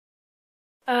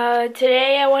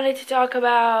Today I wanted to talk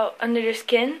about Under the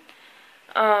Skin.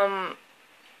 Um,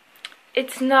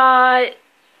 it's not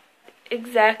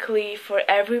exactly for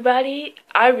everybody.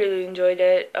 I really enjoyed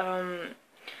it.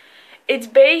 It's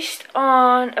based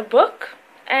on a book,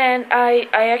 and I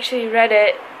actually read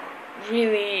it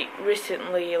really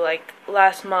recently, like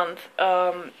last month,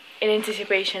 in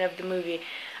anticipation of the movie.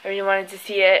 I really wanted to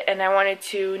see it, and I wanted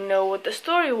to know what the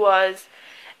story was.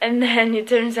 And then it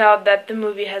turns out that the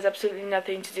movie has absolutely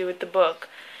nothing to do with the book.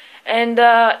 And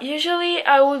usually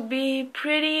I would be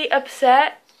pretty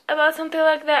upset about something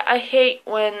like that. I hate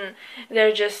when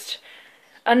they're just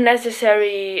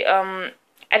unnecessary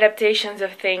adaptations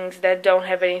of things that don't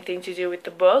have anything to do with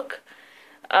the book.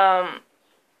 But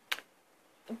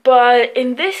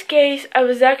in this case, I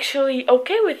was actually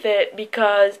okay with it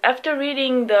because after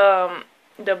reading the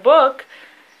book,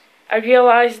 I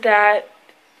realized that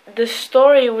the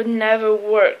story would never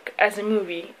work as a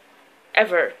movie,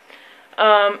 ever.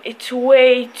 It's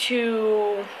way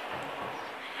too,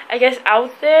 I guess,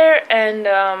 out there, and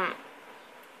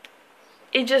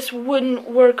it just wouldn't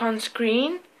work on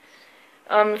screen.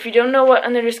 If you don't know what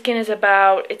Under the Skin is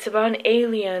about, it's about an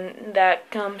alien that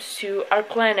comes to our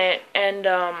planet and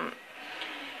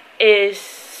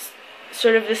is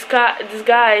sort of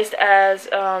disguised as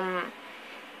a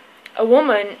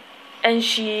woman, and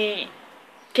she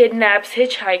kidnaps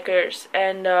hitchhikers,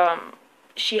 and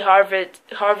she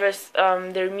harvests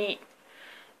their meat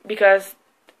because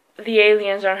the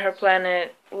aliens on her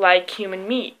planet like human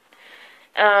meat.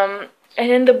 And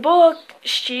in the book,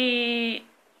 she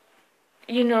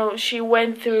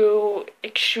went through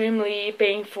extremely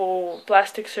painful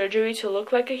plastic surgery to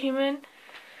look like a human.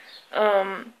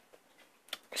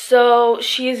 So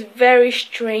she is very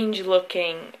strange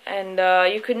looking, and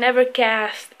you could never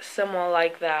cast someone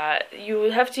like that. You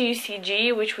would have to use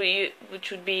CG, which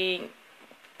would be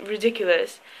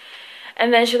ridiculous.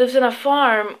 And then she lives on a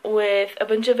farm with a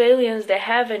bunch of aliens that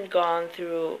haven't gone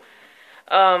through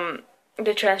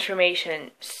the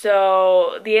transformation.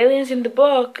 So the aliens in the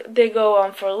book, they go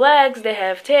on 4 legs, they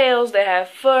have tails, they have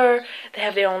fur, they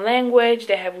have their own language,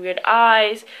 they have weird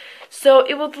eyes. So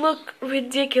it would look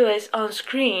ridiculous on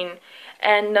screen,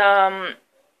 and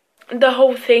the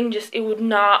whole thing it would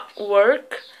not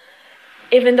work,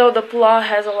 even though the plot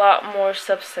has a lot more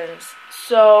substance.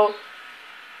 So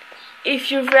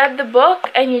if you've read the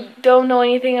book and you don't know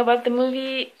anything about the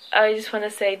movie, I just want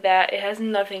to say that it has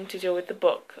nothing to do with the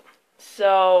book.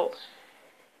 So,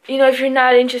 if you're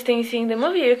not interested in seeing the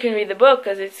movie, you can read the book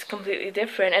because it's completely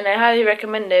different, and I highly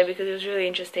recommend it because it was really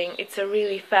interesting. It's a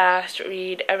really fast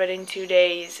read. I read it in 2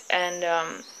 days, and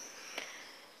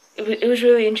it was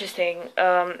really interesting.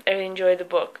 I really enjoyed the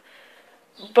book.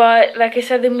 But, like I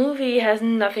said, the movie has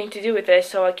nothing to do with it,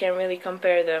 so I can't really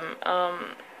compare them.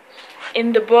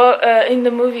 In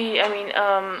the movie,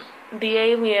 the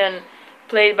alien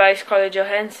played by Scarlett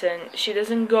Johansson, she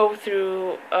doesn't go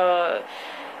through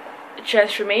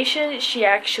transformation. She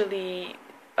actually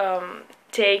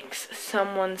takes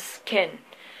someone's skin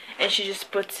and she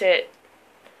just puts it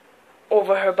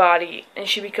over her body and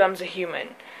she becomes a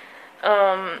human.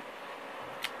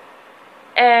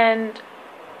 And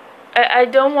I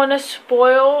don't want to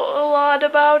spoil a lot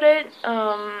about it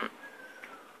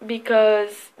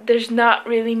because there's not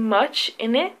really much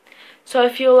in it, so I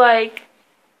feel like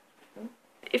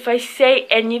if I say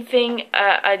anything,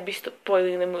 I'd be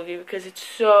spoiling the movie because it's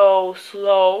so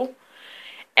slow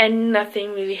and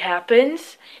nothing really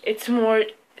happens. It's more,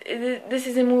 this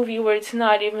is a movie where it's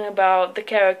not even about the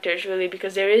characters really,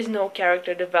 because there is no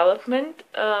character development.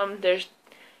 There's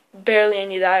barely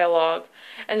any dialogue,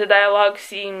 and the dialogue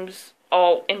seems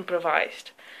all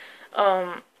improvised.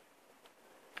 And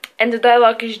the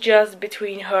dialogue is just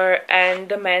between her and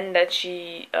the man that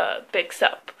she picks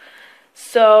up.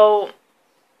 So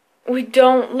we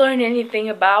don't learn anything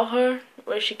about her,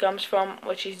 where she comes from,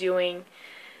 what she's doing.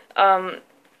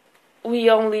 We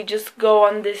only just go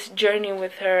on this journey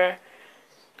with her,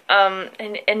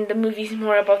 and the movie's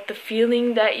more about the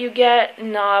feeling that you get,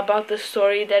 not about the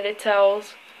story that it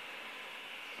tells.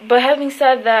 But having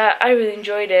said that, I really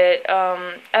enjoyed it.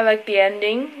 I liked the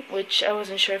ending, which I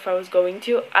wasn't sure if I was going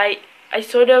to. I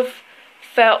sort of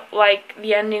felt like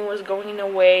the ending was going in a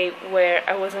way where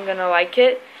I wasn't gonna like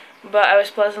it, but I was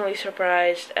pleasantly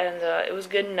surprised, and it was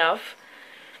good enough.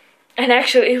 And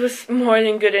actually, it was more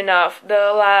than good enough.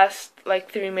 The last,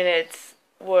 3 minutes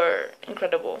were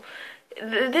incredible.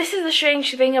 This is the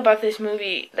strange thing about this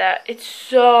movie, that it's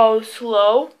so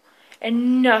slow,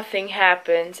 and nothing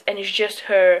happens, and it's just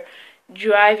her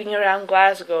driving around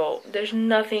Glasgow. There's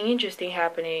nothing interesting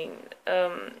happening.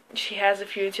 She has a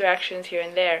few interactions here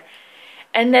and there.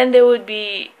 And then there would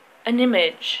be an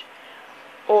image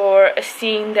or a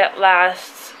scene that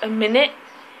lasts a minute,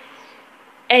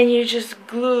 and you're just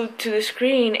glued to the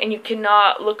screen and you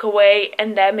cannot look away,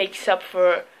 and that makes up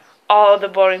for all the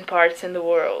boring parts in the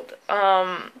world.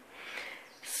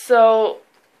 So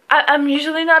I'm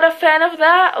usually not a fan of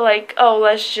that. Like, oh,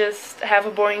 let's just have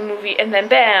a boring movie and then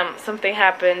bam, something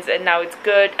happens and now it's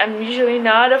good. I'm usually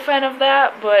not a fan of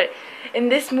that, but in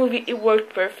this movie it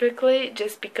worked perfectly,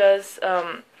 just because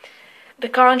the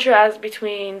contrast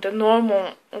between the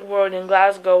normal world in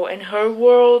Glasgow and her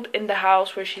world in the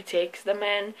house where she takes the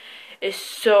men is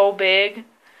so big.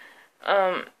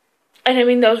 And I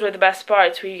mean, those were the best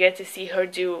parts, where you get to see her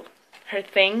do her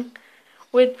thing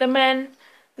with the men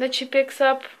that she picks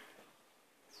up.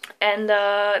 And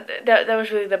that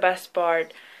was really the best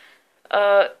part.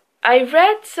 I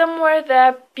read somewhere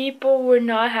that people were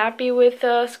not happy with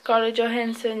Scarlett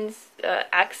Johansson's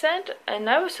accent, and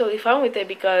I was totally fine with it,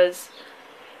 because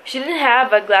she didn't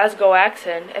have a Glasgow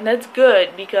accent, and that's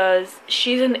good, because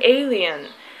she's an alien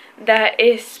that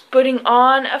is putting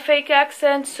on a fake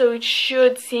accent, so it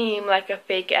should seem like a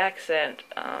fake accent.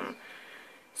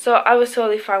 So I was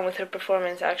totally fine with her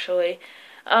performance, actually.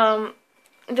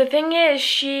 The thing is,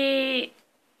 she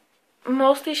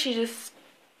just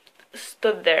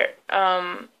stood there,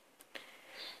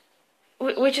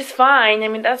 which is fine. I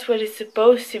mean, that's what it's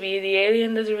supposed to be. The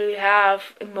alien doesn't really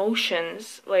have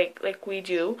emotions like we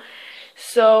do,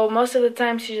 so most of the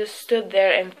time she just stood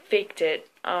there and faked it,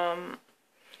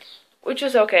 which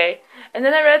was okay. And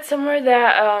then I read somewhere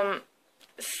that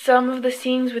some of the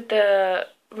scenes with the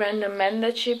random men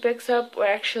that she picks up were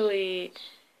actually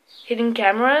hidden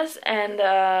cameras, and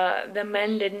the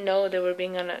men didn't know they were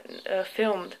being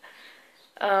filmed.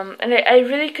 And I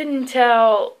really couldn't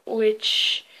tell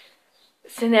which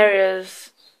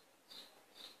scenarios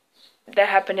that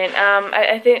happened in.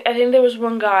 I think there was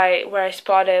one guy where I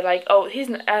spotted, like, oh,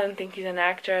 I don't think he's an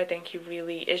actor. I think he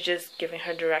really is just giving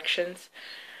her directions.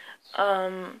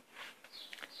 So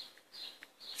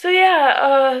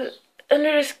yeah,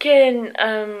 Under the Skin,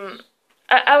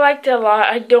 I liked it a lot.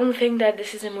 I don't think that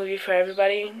this is a movie for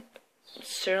everybody.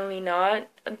 Certainly not.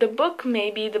 The book,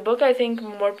 maybe. The book, I think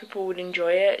more people would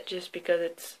enjoy it, just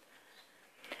because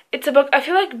it's a book. I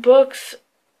feel like books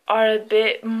are a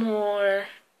bit more,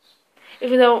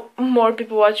 even though more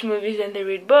people watch movies than they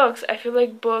read books, I feel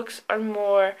like books are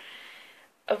more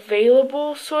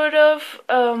available, sort of,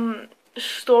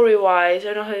 story-wise. I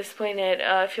don't know how to explain it.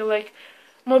 I feel like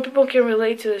more people can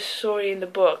relate to the story in the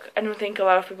book. I don't think a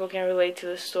lot of people can relate to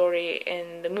the story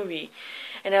in the movie,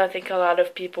 and I don't think a lot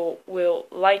of people will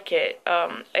like it.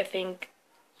 I think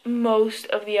most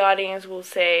of the audience will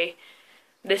say,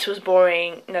 this was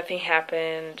boring, nothing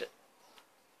happened,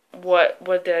 what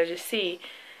did I just see?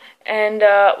 And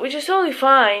which is totally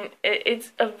fine.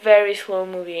 It's a very slow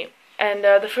movie, and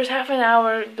the first half an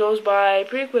hour goes by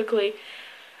pretty quickly,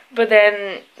 but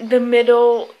then the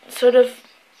middle, sort of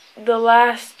the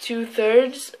last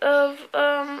 2/3 of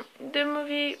the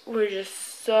movie were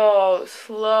just so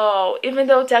slow. Even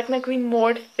though technically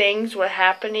more things were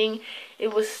happening,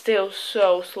 it was still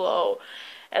so slow.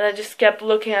 And I just kept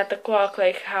looking at the clock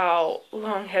like, how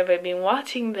long have I been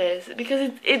watching this?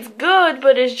 Because it's good,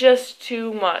 but it's just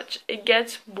too much. It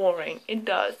gets boring. It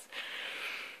does.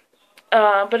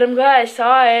 But I'm glad I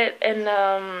saw it, and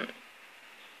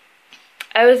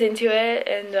I was into it,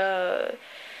 and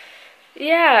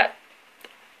yeah,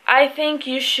 I think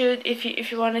you should, if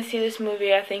you want to see this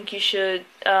movie, I think you should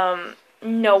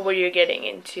know what you're getting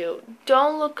into.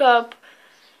 Don't look up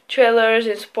trailers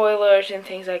and spoilers and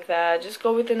things like that. Just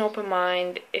go with an open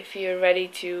mind if you're ready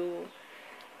to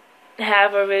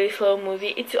have a really slow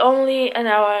movie. It's only an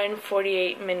hour and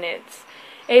 48 minutes.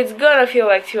 It's gonna feel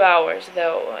like 2 hours,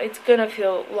 though. It's gonna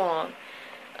feel long.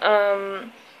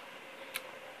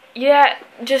 Yeah,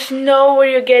 just know what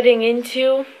you're getting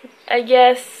into, I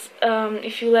guess.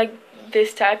 If you like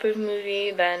this type of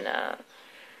movie, then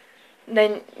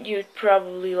you'd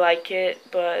probably like it.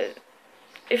 But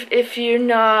if you're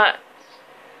not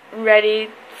ready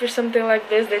for something like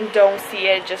this, then don't see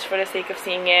it just for the sake of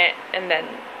seeing it, and then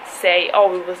say,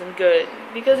 oh, it wasn't good,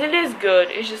 because it is good.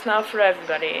 It's just not for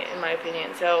everybody, in my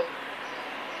opinion. So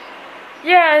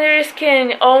yeah, Under the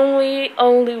Skin,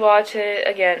 only watch it,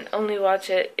 again, only watch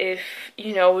it if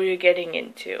you know what you're getting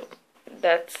into.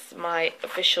 That's my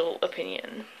official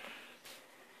opinion.